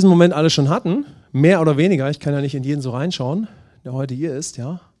wir aber diesen Moment alle schon hatten, mehr oder weniger, ich kann ja nicht in jeden so reinschauen, der heute hier ist,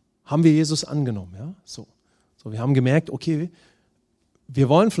 ja, haben wir Jesus angenommen, ja. So, wir haben gemerkt, okay, wir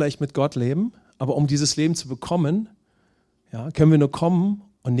wollen vielleicht mit Gott leben, aber um dieses Leben zu bekommen, ja, können wir nur kommen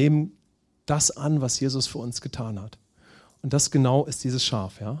und nehmen das an, was Jesus für uns getan hat. Und das genau ist dieses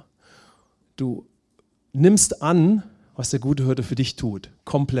Schaf, ja. Du nimmst an, was der gute Hirte für dich tut,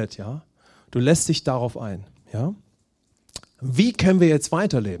 komplett, ja. Du lässt dich darauf ein, ja. Wie können wir jetzt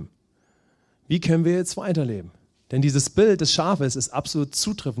weiterleben? Wie können wir jetzt weiterleben? Denn dieses Bild des Schafes ist absolut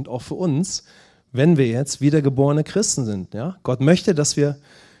zutreffend auch für uns, wenn wir jetzt wiedergeborene Christen sind, ja. Gott möchte, dass wir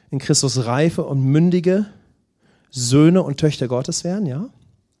in Christus reife und mündige Söhne und Töchter Gottes werden, ja.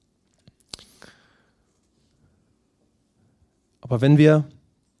 Aber wenn wir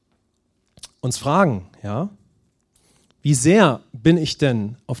uns fragen, ja, wie sehr bin ich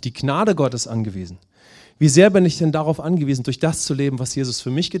denn auf die Gnade Gottes angewiesen? Wie sehr bin ich denn darauf angewiesen, durch das zu leben, was Jesus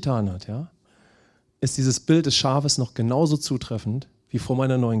für mich getan hat, ja? Ist dieses Bild des Schafes noch genauso zutreffend wie vor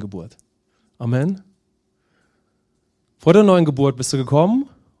meiner neuen Geburt. Amen. Vor der neuen Geburt bist du gekommen,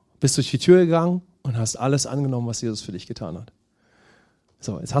 bist durch die Tür gegangen und hast alles angenommen, was Jesus für dich getan hat.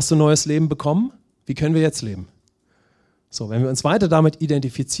 So, jetzt hast du ein neues Leben bekommen. Wie können wir jetzt leben? So, wenn wir uns weiter damit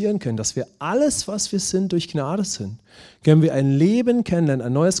identifizieren können, dass wir alles, was wir sind, durch Gnade sind, können wir ein Leben kennenlernen,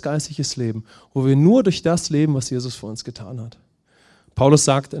 ein neues geistliches Leben, wo wir nur durch das leben, was Jesus für uns getan hat. Paulus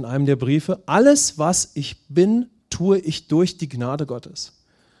sagt in einem der Briefe, alles, was ich bin, tue ich durch die Gnade Gottes.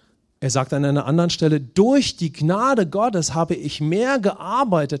 Er sagt an einer anderen Stelle, durch die Gnade Gottes habe ich mehr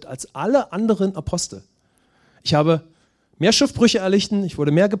gearbeitet als alle anderen Apostel. Ich habe mehr Schiffbrüche erlitten, ich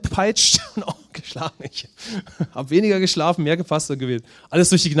wurde mehr gepeitscht und auch geschlagen. Ich habe weniger geschlafen, mehr gefastet und gebetet. Alles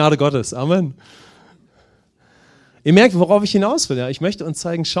durch die Gnade Gottes. Amen. Ihr merkt, worauf ich hinaus will. Ja? Ich möchte uns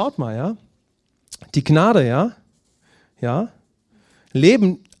zeigen, schaut mal, ja, die Gnade, ja,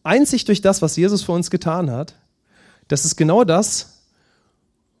 Leben einzig durch das, was Jesus für uns getan hat. Das ist genau das,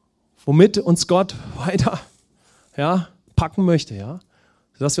 womit uns Gott weiter, ja, packen möchte, ja.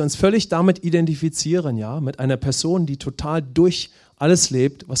 Dass wir uns völlig damit identifizieren, ja, mit einer Person, die total durch alles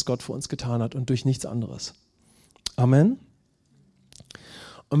lebt, was Gott für uns getan hat und durch nichts anderes. Amen.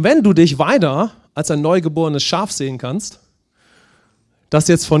 Und wenn du dich weiter als ein neugeborenes Schaf sehen kannst, das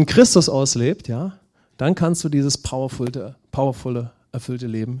jetzt von Christus aus lebt, ja, dann kannst du dieses powervolle, erfüllte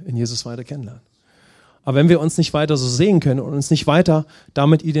Leben in Jesus weiter kennenlernen. Aber wenn wir uns nicht weiter so sehen können und uns nicht weiter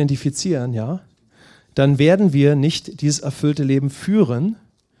damit identifizieren, ja, dann werden wir nicht dieses erfüllte Leben führen,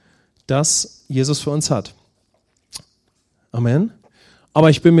 das Jesus für uns hat. Amen. Aber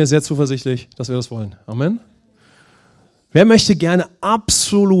ich bin mir sehr zuversichtlich, dass wir das wollen. Amen. Wer möchte gerne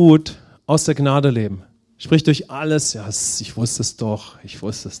absolut aus der Gnade leben? Sprich durch alles. Ja, ich wusste es doch. Ja, ich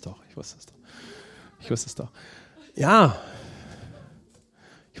wusste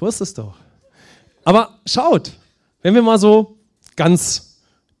es doch. Aber schaut, wenn wir mal so ganz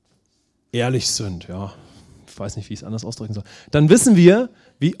ehrlich sind, ja, ich weiß nicht, wie ich es anders ausdrücken soll, dann wissen wir,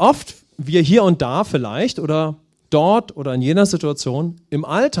 wie oft wir hier und da vielleicht oder dort oder in jener Situation im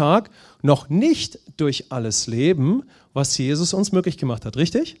Alltag noch nicht durch alles leben, was Jesus uns möglich gemacht hat,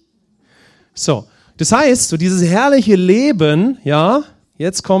 richtig? So, das heißt, so dieses herrliche Leben, ja,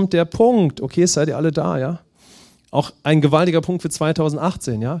 jetzt kommt der Punkt, okay, seid ihr alle da, ja? Auch ein gewaltiger Punkt für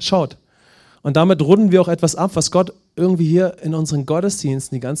 2018, ja, schaut. Und damit runden wir auch etwas ab, was Gott irgendwie hier in unseren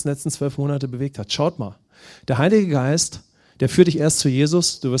Gottesdiensten die ganzen letzten 12 Monate bewegt hat. Schaut mal, der Heilige Geist, der führt dich erst zu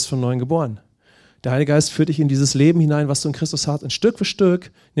Jesus, du wirst von neuem geboren. Der Heilige Geist führt dich in dieses Leben hinein, was du in Christus hast. Und Stück für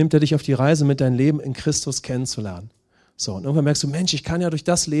Stück nimmt er dich auf die Reise, mit deinem Leben in Christus kennenzulernen. So, und irgendwann merkst du, Mensch, ich kann ja durch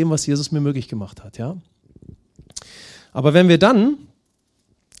das leben, was Jesus mir möglich gemacht hat. Ja? Aber wenn wir dann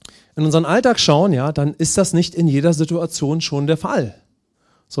in unseren Alltag schauen, ja, dann ist das nicht in jeder Situation schon der Fall.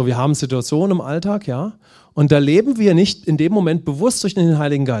 So, wir haben Situationen im Alltag, ja, und da leben wir nicht in dem Moment bewusst durch den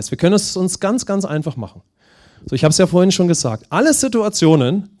Heiligen Geist. Wir können es uns ganz, ganz einfach machen. So, ich habe es ja vorhin schon gesagt. Alle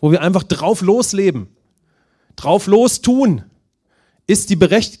Situationen, wo wir einfach drauf los leben, drauf los tun, ist die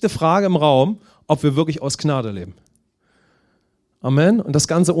berechtigte Frage im Raum, ob wir wirklich aus Gnade leben. Amen. Und das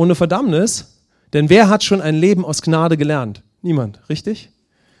Ganze ohne Verdammnis. Denn wer hat schon ein Leben aus Gnade gelernt? Niemand, richtig?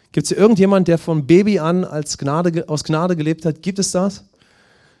 Gibt es hier irgendjemand, der von Baby an aus Gnade gelebt hat? Gibt es das?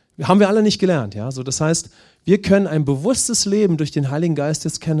 Haben wir alle nicht gelernt. Ja? So, das heißt, wir können ein bewusstes Leben durch den Heiligen Geist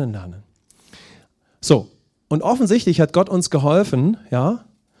jetzt kennenlernen. So, und offensichtlich hat Gott uns geholfen, ja,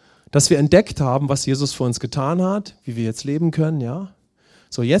 dass wir entdeckt haben, was Jesus für uns getan hat, wie wir jetzt leben können. Ja?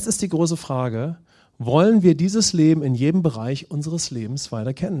 So, jetzt ist die große Frage, wollen wir dieses Leben in jedem Bereich unseres Lebens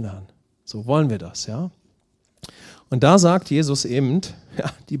weiter kennenlernen? So, wollen wir das, ja? Und da sagt Jesus eben,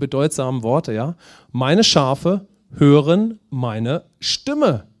 die bedeutsamen Worte, meine Schafe hören meine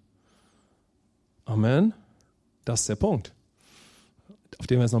Stimme. Amen. Das ist der Punkt, auf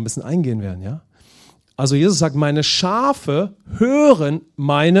den wir jetzt noch ein bisschen eingehen werden, Also Jesus sagt, meine Schafe hören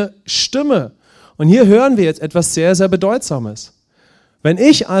meine Stimme. Und hier hören wir jetzt etwas sehr, sehr Bedeutsames. Wenn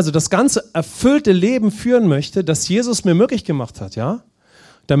ich also das ganze erfüllte Leben führen möchte, das Jesus mir möglich gemacht hat,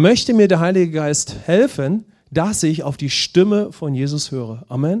 dann möchte mir der Heilige Geist helfen, dass ich auf die Stimme von Jesus höre.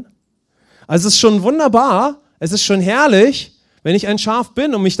 Amen. Also es ist schon wunderbar, es ist schon herrlich, wenn ich ein Schaf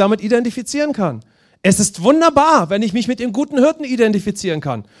bin und mich damit identifizieren kann. Es ist wunderbar, wenn ich mich mit dem guten Hirten identifizieren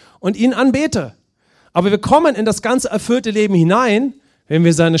kann und ihn anbete. Aber wir kommen in das ganze erfüllte Leben hinein, wenn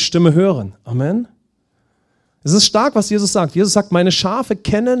wir seine Stimme hören. Amen. Es ist stark, was Jesus sagt. Jesus sagt, meine Schafe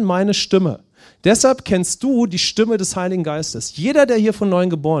kennen meine Stimme. Deshalb kennst du die Stimme des Heiligen Geistes. Jeder, der hier von Neuem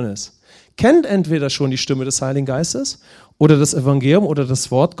geboren ist, kennt entweder schon die Stimme des Heiligen Geistes oder das Evangelium oder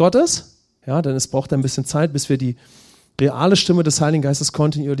das Wort Gottes. Denn es braucht ein bisschen Zeit, bis wir die reale Stimme des Heiligen Geistes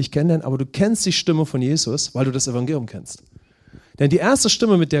kontinuierlich kennenlernen. Aber du kennst die Stimme von Jesus, weil du das Evangelium kennst. Denn die erste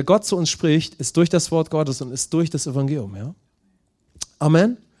Stimme, mit der Gott zu uns spricht, ist durch das Wort Gottes und ist durch das Evangelium.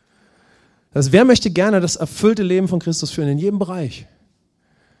 Amen. Also wer möchte gerne das erfüllte Leben von Christus führen in jedem Bereich?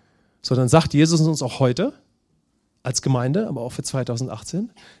 So, dann sagt Jesus uns auch heute, als Gemeinde, aber auch für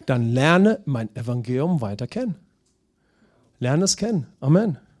 2018, dann lerne mein Evangelium weiter kennen. Lerne es kennen.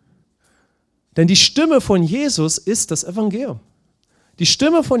 Amen. Denn die Stimme von Jesus ist das Evangelium. Die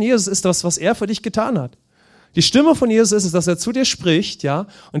Stimme von Jesus ist das, was er für dich getan hat. Die Stimme von Jesus ist es, dass er zu dir spricht,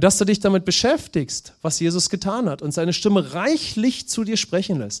 und dass du dich damit beschäftigst, was Jesus getan hat und seine Stimme reichlich zu dir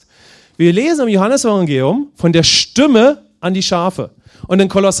sprechen lässt. Wir lesen im Johannesevangelium von der Stimme an die Schafe. Und in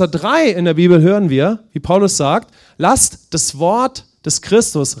Kolosser 3 in der Bibel hören wir, wie Paulus sagt, lasst das Wort des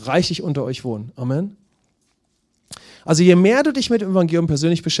Christus reichlich unter euch wohnen. Amen. Also je mehr du dich mit dem Evangelium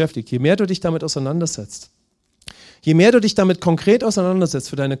persönlich beschäftigst, je mehr du dich damit auseinandersetzt, je mehr du dich damit konkret auseinandersetzt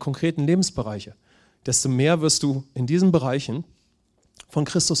für deine konkreten Lebensbereiche, desto mehr wirst du in diesen Bereichen von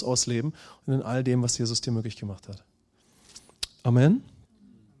Christus ausleben und in all dem, was Jesus dir möglich gemacht hat. Amen.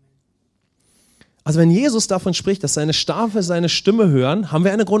 Also wenn Jesus davon spricht, dass seine Schafe seine Stimme hören, haben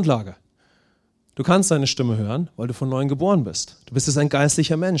wir eine Grundlage. Du kannst seine Stimme hören, weil du von Neuem geboren bist. Du bist jetzt ein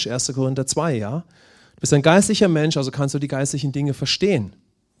geistlicher Mensch, 1. Korinther 2, Du bist ein geistlicher Mensch, also kannst du die geistlichen Dinge verstehen.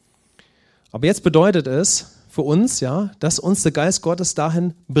 Aber jetzt bedeutet es für uns, dass uns der Geist Gottes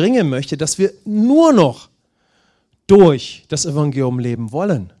dahin bringen möchte, dass wir nur noch durch das Evangelium leben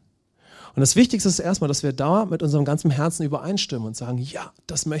wollen. Und das Wichtigste ist erstmal, dass wir da mit unserem ganzen Herzen übereinstimmen und sagen, ja,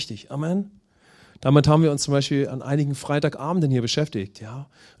 das möchte ich. Amen. Damit haben wir uns zum Beispiel an einigen Freitagabenden hier beschäftigt.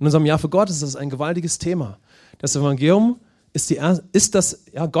 In unserem Jahr für Gott ist das ein gewaltiges Thema. Das Evangelium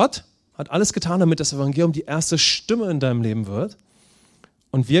Gott hat alles getan, damit das Evangelium die erste Stimme in deinem Leben wird.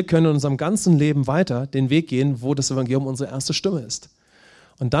 Und wir können in unserem ganzen Leben weiter den Weg gehen, wo das Evangelium unsere erste Stimme ist.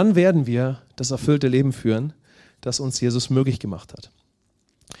 Und dann werden wir das erfüllte Leben führen, das uns Jesus möglich gemacht hat.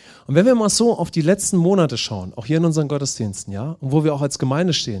 Und wenn wir mal so auf die letzten Monate schauen, auch hier in unseren Gottesdiensten, und wo wir auch als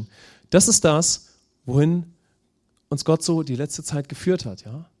Gemeinde stehen, das ist das, wohin uns Gott so die letzte Zeit geführt hat,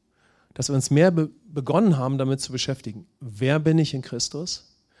 dass wir uns mehr begonnen haben, damit zu beschäftigen. Wer bin ich in Christus?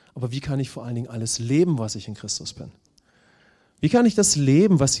 Aber wie kann ich vor allen Dingen alles leben, was ich in Christus bin? Wie kann ich das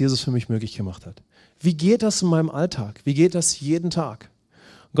leben, was Jesus für mich möglich gemacht hat? Wie geht das in meinem Alltag? Wie geht das jeden Tag?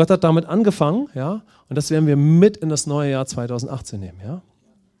 Und Gott hat damit angefangen, und das werden wir mit in das neue Jahr 2018 nehmen,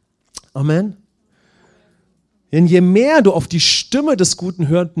 Amen. Denn je mehr du auf die Stimme des guten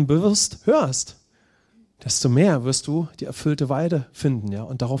Hirten hörst, desto mehr wirst du die erfüllte Weide finden,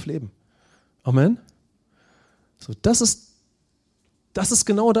 und darauf leben. Amen. So, das ist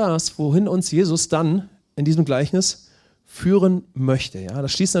genau das, wohin uns Jesus dann in diesem Gleichnis führen möchte.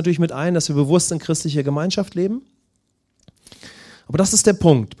 Das schließt natürlich mit ein, dass wir bewusst in christlicher Gemeinschaft leben. Aber das ist der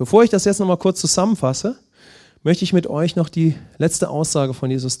Punkt. Bevor ich das jetzt nochmal kurz zusammenfasse, möchte ich mit euch noch die letzte Aussage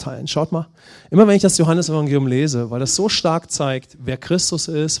von Jesus teilen. Schaut mal, immer wenn ich das Johannesevangelium lese, weil das so stark zeigt, wer Christus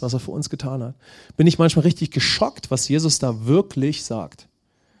ist, was er für uns getan hat, bin ich manchmal richtig geschockt, was Jesus da wirklich sagt.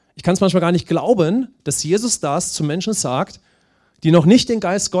 Ich kann es manchmal gar nicht glauben, dass Jesus das zu Menschen sagt, die noch nicht den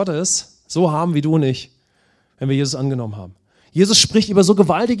Geist Gottes so haben wie du und ich, wenn wir Jesus angenommen haben. Jesus spricht über so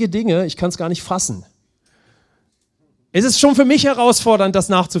gewaltige Dinge, ich kann es gar nicht fassen. Es ist schon für mich herausfordernd, das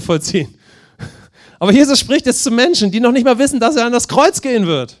nachzuvollziehen. Aber Jesus spricht jetzt zu Menschen, die noch nicht mal wissen, dass er an das Kreuz gehen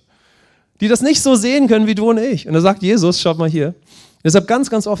wird. Die das nicht so sehen können wie du und ich. Und da sagt Jesus, schaut mal hier, deshalb ganz,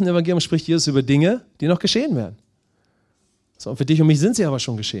 ganz offen im Evangelium spricht Jesus über Dinge, die noch geschehen werden. So, und für dich und mich sind sie aber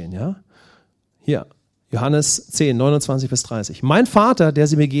schon geschehen, Hier, Johannes 10, 29 bis 30. Mein Vater, der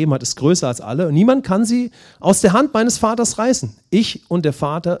sie mir gegeben hat, ist größer als alle und niemand kann sie aus der Hand meines Vaters reißen. Ich und der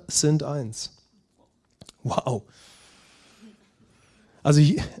Vater sind eins. Wow. Also,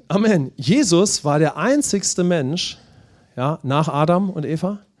 Amen. Jesus war der einzigste Mensch, ja, nach Adam und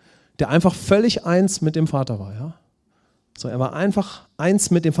Eva, der einfach völlig eins mit dem Vater war. Ja? So, er war einfach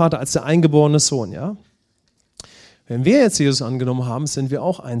eins mit dem Vater als der eingeborene Sohn. Ja? Wenn wir jetzt Jesus angenommen haben, sind wir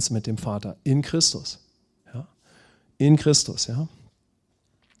auch eins mit dem Vater in Christus. Ja? In Christus. Ja?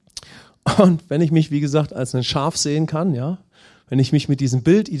 Und wenn ich mich, wie gesagt, als ein Schaf sehen kann, ja, wenn ich mich mit diesem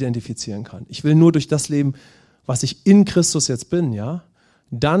Bild identifizieren kann, ich will nur durch das leben, was ich in Christus jetzt bin, ja,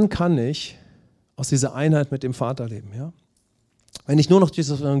 dann kann ich aus dieser Einheit mit dem Vater leben. Ja? Wenn ich nur noch durch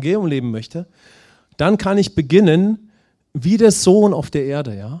das Evangelium leben möchte, dann kann ich beginnen, wie der Sohn auf der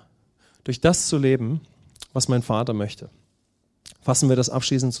Erde, ja, durch das zu leben, was mein Vater möchte. Fassen wir das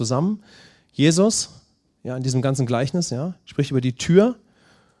abschließend zusammen. Jesus, ja, in diesem ganzen Gleichnis, ja, spricht über die Tür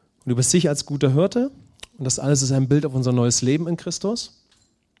und über sich als guter Hirte. Und das alles ist ein Bild auf unser neues Leben in Christus.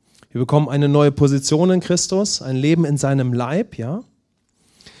 Wir bekommen eine neue Position in Christus, ein Leben in seinem Leib, ja.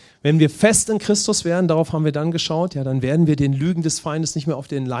 Wenn wir fest in Christus werden, darauf haben wir dann geschaut, ja, dann werden wir den Lügen des Feindes nicht mehr auf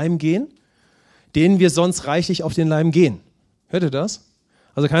den Leim gehen, denen wir sonst reichlich auf den Leim gehen. Hört ihr das?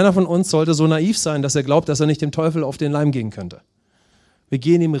 Also keiner von uns sollte so naiv sein, dass er glaubt, dass er nicht dem Teufel auf den Leim gehen könnte. Wir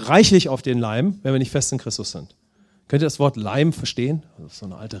gehen ihm reichlich auf den Leim, wenn wir nicht fest in Christus sind. Könnt ihr das Wort Leim verstehen? Das ist so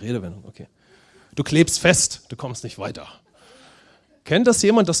eine alte Redewendung, okay. Du klebst fest, du kommst nicht weiter. Kennt das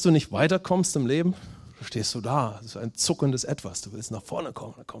jemand, dass du nicht weiterkommst im Leben? Du stehst so da, das ist ein zuckendes Etwas. Du willst nach vorne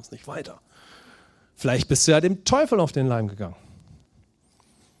kommen, du kommst nicht weiter. Vielleicht bist du ja dem Teufel auf den Leim gegangen.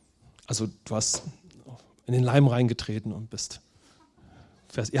 Also du hast in den Leim reingetreten und bist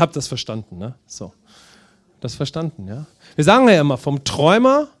fest. Ihr habt das verstanden, ne? So, das verstanden, ja? Wir sagen ja immer, vom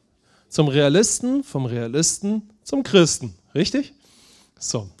Träumer zum Realisten, vom Realisten zum Christen, richtig?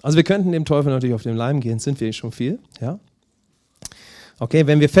 So, also wir könnten dem Teufel natürlich auf den Leim gehen, sind wir schon viel, ja? Okay,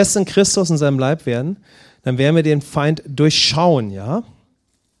 wenn wir fest in Christus in seinem Leib werden, dann werden wir den Feind durchschauen, ja?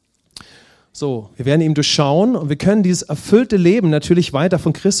 So, wir werden ihn durchschauen und wir können dieses erfüllte Leben natürlich weiter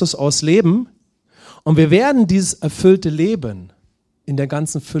von Christus aus leben und wir werden dieses erfüllte Leben in der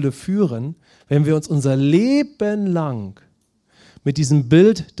ganzen Fülle führen, wenn wir uns unser Leben lang mit diesem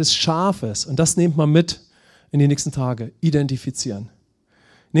Bild des Schafes, und das nehmt mal mit in die nächsten Tage, identifizieren.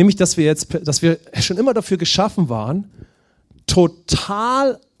 Nämlich, dass wir schon immer dafür geschaffen waren,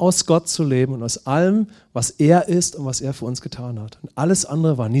 total aus Gott zu leben und aus allem, was er ist und was er für uns getan hat. Und alles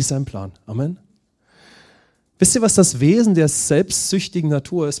andere war nie sein Plan. Amen. Wisst ihr, was das Wesen der selbstsüchtigen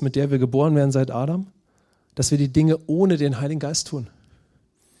Natur ist, mit der wir geboren werden seit Adam? Dass wir die Dinge ohne den Heiligen Geist tun.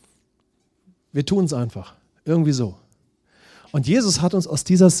 Wir tun es einfach. Irgendwie so. Und Jesus hat uns aus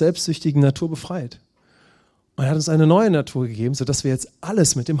dieser selbstsüchtigen Natur befreit. Und er hat uns eine neue Natur gegeben, sodass wir jetzt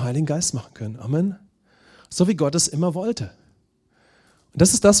alles mit dem Heiligen Geist machen können. Amen. So wie Gott es immer wollte. Und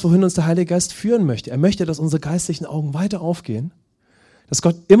das ist das, wohin uns der Heilige Geist führen möchte. Er möchte, dass unsere geistlichen Augen weiter aufgehen, dass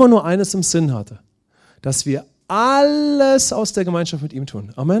Gott immer nur eines im Sinn hatte, dass wir alles aus der Gemeinschaft mit ihm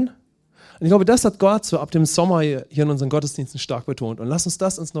tun. Amen. Und ich glaube, das hat Gott so ab dem Sommer hier in unseren Gottesdiensten stark betont. Und lass uns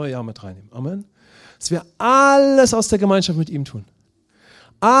das ins neue Jahr mit reinnehmen. Amen. Dass wir alles aus der Gemeinschaft mit ihm tun.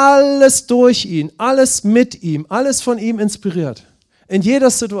 Alles durch ihn, alles mit ihm, alles von ihm inspiriert. In jeder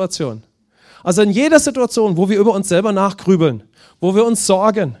Situation. Also in jeder Situation, wo wir über uns selber nachgrübeln, wo wir uns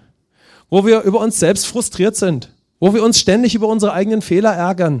sorgen, wo wir über uns selbst frustriert sind, wo wir uns ständig über unsere eigenen Fehler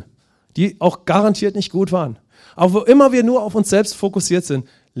ärgern, die auch garantiert nicht gut waren. Aber wo immer wir nur auf uns selbst fokussiert sind,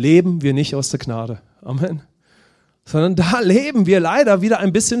 leben wir nicht aus der Gnade. Amen. Sondern da leben wir leider wieder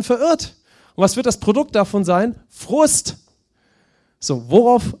ein bisschen verirrt. Und was wird das Produkt davon sein? Frust. So,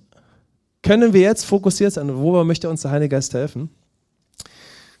 worauf können wir jetzt fokussiert sein und worüber möchte uns der Heilige Geist helfen?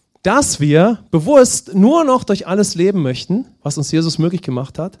 Dass wir bewusst nur noch durch alles leben möchten, was uns Jesus möglich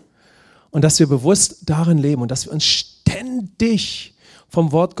gemacht hat, und dass wir bewusst darin leben und dass wir uns ständig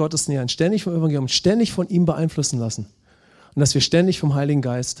vom Wort Gottes nähern, ständig vom Evangelium, ständig von ihm beeinflussen lassen und dass wir ständig vom Heiligen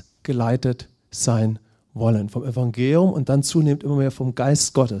Geist geleitet sein wollen, vom Evangelium und dann zunehmend immer mehr vom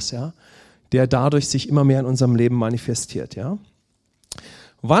Geist Gottes, ja, der dadurch sich immer mehr in unserem Leben manifestiert, ja.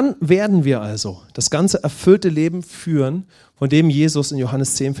 Wann werden wir also das ganze erfüllte Leben führen, von dem Jesus in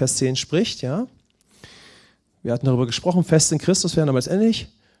Johannes 10, Vers 10 spricht? Ja? Wir hatten darüber gesprochen, fest in Christus werden, aber letztendlich,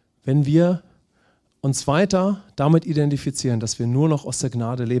 wenn wir uns weiter damit identifizieren, dass wir nur noch aus der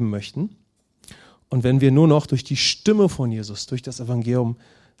Gnade leben möchten und wenn wir nur noch durch die Stimme von Jesus, durch das Evangelium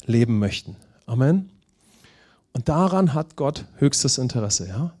leben möchten. Amen. Und daran hat Gott höchstes Interesse.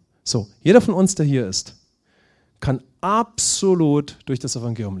 Ja? So, jeder von uns, der hier ist, kann absolut durch das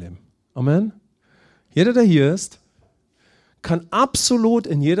Evangelium leben. Amen. Jeder, der hier ist, kann absolut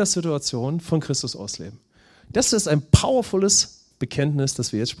in jeder Situation von Christus ausleben. Das ist ein powervolles Bekenntnis,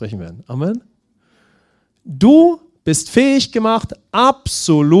 das wir jetzt sprechen werden. Amen. Du bist fähig gemacht,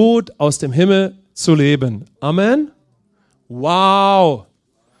 absolut aus dem Himmel zu leben. Amen. Wow.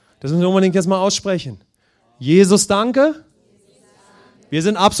 Das müssen wir unbedingt jetzt mal aussprechen. Jesus, danke. Wir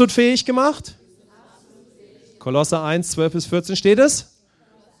sind absolut fähig gemacht. Kolosser 1, 12 bis 14 steht es.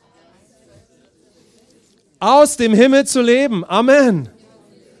 Aus dem Himmel zu leben. Amen.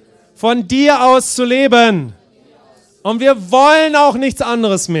 Von dir aus zu leben. Und wir wollen auch nichts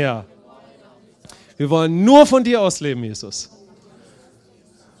anderes mehr. Wir wollen nur von dir aus leben, Jesus.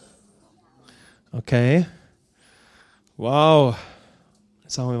 Okay. Wow.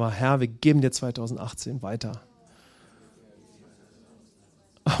 Jetzt sagen wir mal, Herr, wir geben dir 2018 weiter.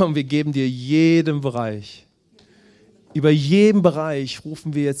 Und wir geben dir jeden Bereich. Über jeden Bereich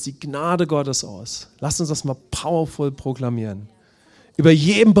rufen wir jetzt die Gnade Gottes aus. Lass uns das mal powerful proklamieren. Über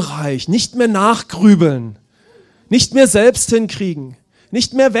jeden Bereich. Nicht mehr nachgrübeln. Nicht mehr selbst hinkriegen.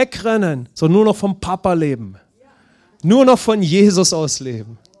 Nicht mehr wegrennen, sondern nur noch vom Papa leben. Nur noch von Jesus aus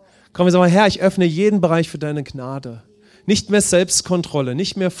leben. Komm, wir sagen mal, Herr, ich öffne jeden Bereich für deine Gnade. Nicht mehr Selbstkontrolle,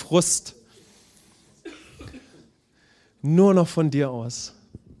 nicht mehr Frust. Nur noch von dir aus.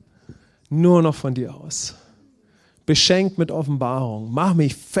 Nur noch von dir aus. Beschenkt mit Offenbarung. Mach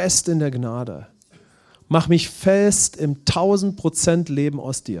mich fest in der Gnade. Mach mich fest im 1000% Leben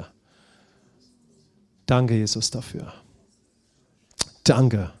aus dir. Danke, Jesus, dafür.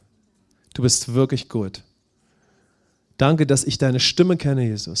 Danke. Du bist wirklich gut. Danke, dass ich deine Stimme kenne,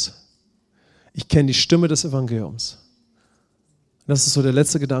 Jesus. Ich kenne die Stimme des Evangeliums. Das ist so der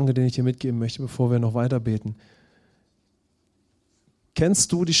letzte Gedanke, den ich dir mitgeben möchte, bevor wir noch weiter beten.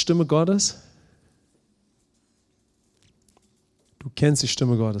 Kennst du die Stimme Gottes? Du kennst die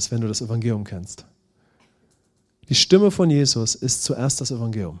Stimme Gottes, wenn du das Evangelium kennst. Die Stimme von Jesus ist zuerst das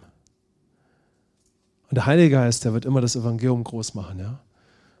Evangelium. Und der Heilige Geist, der wird immer das Evangelium groß machen. Ja?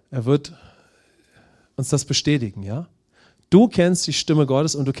 Er wird uns das bestätigen. Ja? Du kennst die Stimme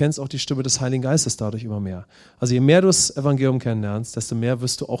Gottes und du kennst auch die Stimme des Heiligen Geistes dadurch immer mehr. Also je mehr du das Evangelium kennenlernst, desto mehr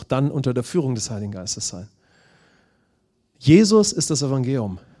wirst du auch dann unter der Führung des Heiligen Geistes sein. Jesus ist das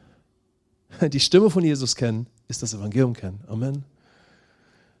Evangelium. Die Stimme von Jesus kennen, ist das Evangelium kennen. Amen.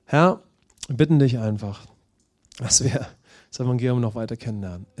 Herr, wir bitten dich einfach, dass wir das Evangelium noch weiter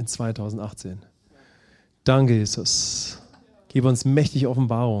kennenlernen in 2018. Danke, Jesus. Gib uns mächtige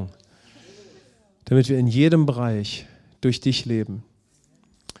Offenbarung, damit wir in jedem Bereich durch dich leben.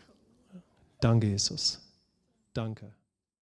 Danke, Jesus. Danke.